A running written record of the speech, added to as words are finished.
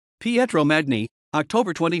Pietro Magni,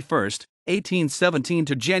 October 21, 1817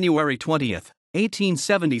 to January 20,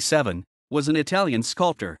 1877, was an Italian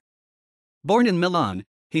sculptor. Born in Milan,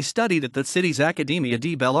 he studied at the city's Accademia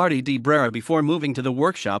di Belle Arti di Brera before moving to the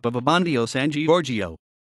workshop of Abbondio San Giorgio.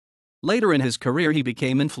 Later in his career he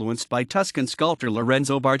became influenced by Tuscan sculptor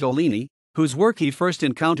Lorenzo Bartolini, whose work he first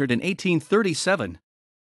encountered in 1837.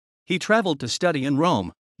 He traveled to study in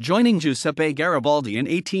Rome, joining Giuseppe Garibaldi in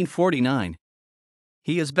 1849.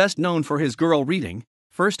 He is best known for his Girl Reading,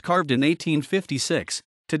 first carved in 1856.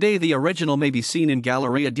 Today the original may be seen in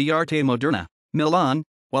Galleria di Arte Moderna, Milan,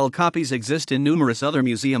 while copies exist in numerous other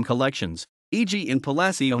museum collections, e.g. in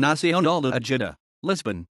Palacio Nacional de Agida,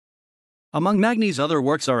 Lisbon. Among Magni's other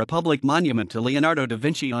works are a public monument to Leonardo da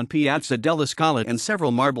Vinci on Piazza della Scala and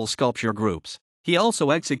several marble sculpture groups. He also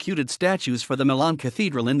executed statues for the Milan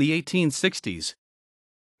Cathedral in the 1860s.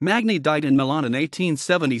 Magni died in Milan in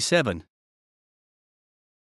 1877.